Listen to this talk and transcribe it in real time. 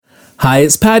Hi,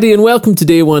 it's Paddy and welcome to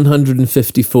day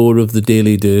 154 of the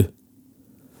Daily Do.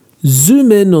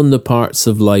 Zoom in on the parts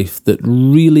of life that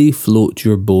really float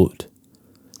your boat.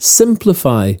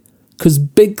 Simplify, because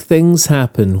big things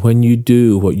happen when you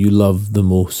do what you love the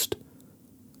most.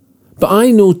 But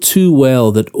I know too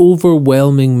well that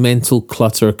overwhelming mental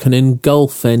clutter can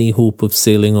engulf any hope of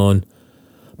sailing on.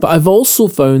 But I've also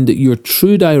found that your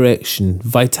true direction,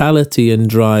 vitality and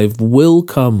drive will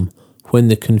come when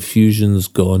the confusion's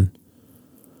gone.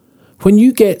 When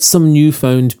you get some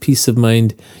newfound peace of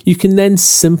mind, you can then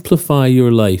simplify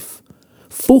your life.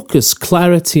 Focus,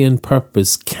 clarity and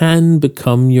purpose can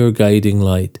become your guiding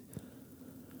light.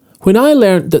 When I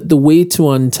learnt that the way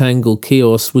to untangle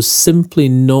chaos was simply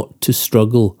not to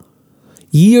struggle,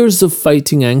 years of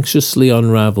fighting anxiously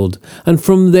unravelled, and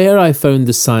from there I found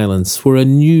the silence where a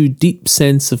new deep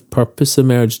sense of purpose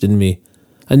emerged in me,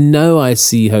 and now I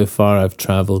see how far I've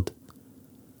travelled.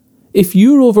 If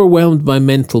you're overwhelmed by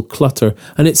mental clutter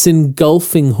and its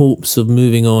engulfing hopes of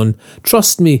moving on,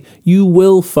 trust me, you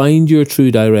will find your true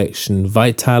direction,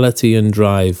 vitality and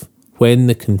drive when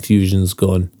the confusion's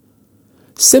gone.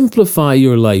 Simplify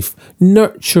your life,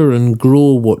 nurture and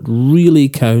grow what really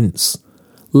counts.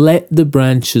 Let the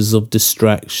branches of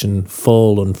distraction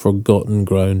fall on forgotten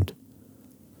ground.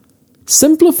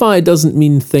 Simplify doesn't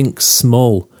mean think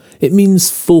small. It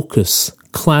means focus,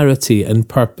 clarity and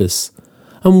purpose.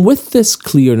 And with this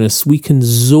clearness, we can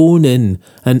zone in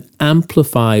and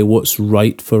amplify what's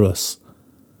right for us.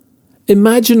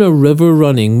 Imagine a river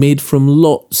running made from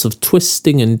lots of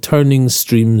twisting and turning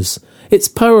streams, its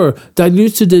power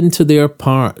diluted into their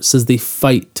parts as they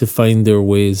fight to find their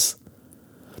ways.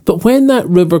 But when that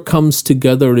river comes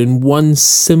together in one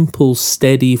simple,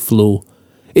 steady flow,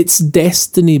 its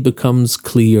destiny becomes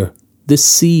clear, the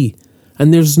sea,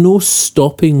 and there's no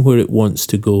stopping where it wants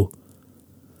to go.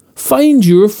 Find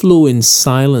your flow in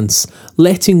silence,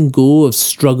 letting go of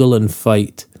struggle and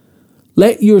fight.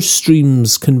 Let your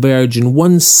streams converge in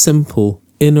one simple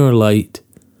inner light.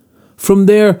 From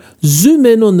there, zoom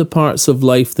in on the parts of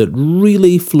life that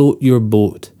really float your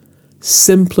boat.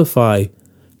 Simplify,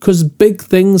 because big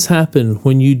things happen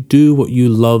when you do what you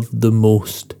love the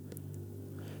most.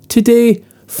 Today,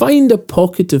 find a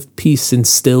pocket of peace in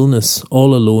stillness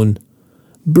all alone.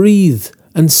 Breathe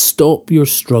and stop your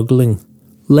struggling.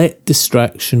 Let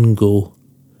distraction go.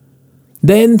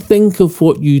 Then think of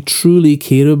what you truly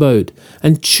care about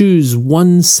and choose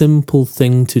one simple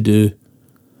thing to do.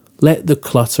 Let the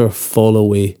clutter fall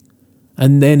away,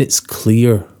 and then it's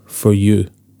clear for you.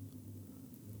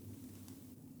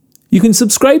 You can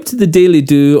subscribe to the Daily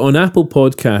Do on Apple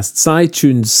Podcasts,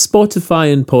 iTunes,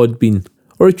 Spotify and Podbean.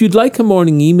 Or if you'd like a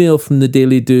morning email from the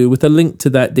Daily Do with a link to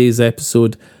that day's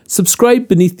episode, subscribe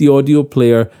beneath the audio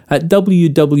player at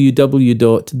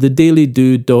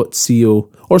www.thedailydo.co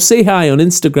or say hi on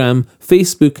Instagram,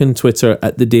 Facebook and Twitter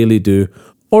at The Daily Do,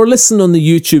 or listen on the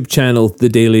YouTube channel The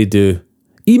Daily Do.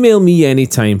 Email me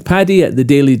anytime,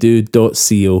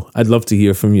 paddy@thedailydo.co. I'd love to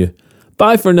hear from you.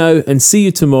 Bye for now and see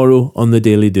you tomorrow on The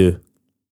Daily Do.